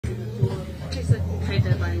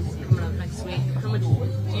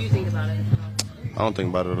about it? I don't think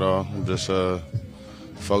about it at all. I'm just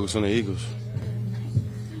focused on the Eagles.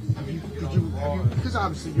 Because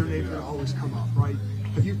obviously your name's going to always come up, right?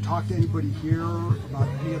 Have you talked to anybody here about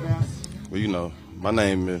any of that? Well, you know, my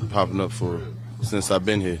name been popping up since I've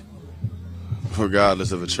been here,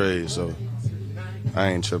 regardless of a trade. So I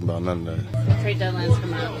ain't tripping about none of that. Trade deadline's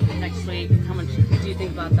coming up next week. How much do you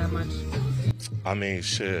think about that much? I mean,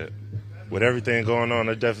 shit. With everything going on,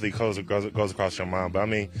 it definitely goes across your mind. But I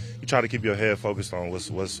mean, you try to keep your head focused on what's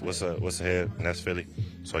ahead, and that's Philly.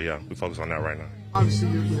 So yeah, we focus on that right now. Obviously,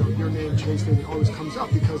 your name, Chase, name always comes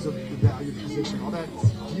up because of the value of the position, all that.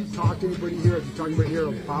 Do you talk to anybody here? Have you talked to anybody here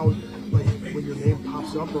about like when your name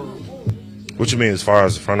pops up, or? What you mean, as far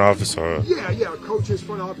as the front office, or? Yeah, coaches,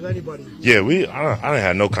 front office, anybody. Yeah, I didn't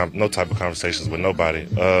have no type of conversations with nobody.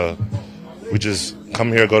 We just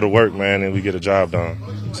come here, go to work, man, and we get a job done.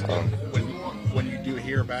 So. When you do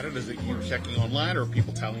hear about it, is it you checking online or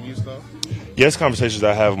people telling you stuff? Yes, conversations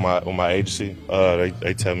I have with my agency.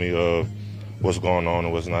 They tell me what's going on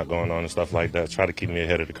and what's not going on and stuff like that. Try to keep me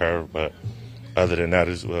ahead of the curve, but other than that,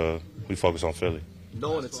 we focus on Philly.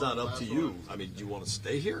 Knowing it's not up to you, I mean, do you want to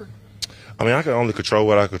stay here? I mean, I can only control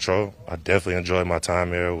what I control. I definitely enjoy my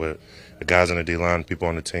time here with the guys in the D-line, people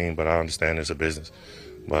on the team, but I understand it's a business.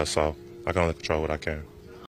 So I can only control what I can.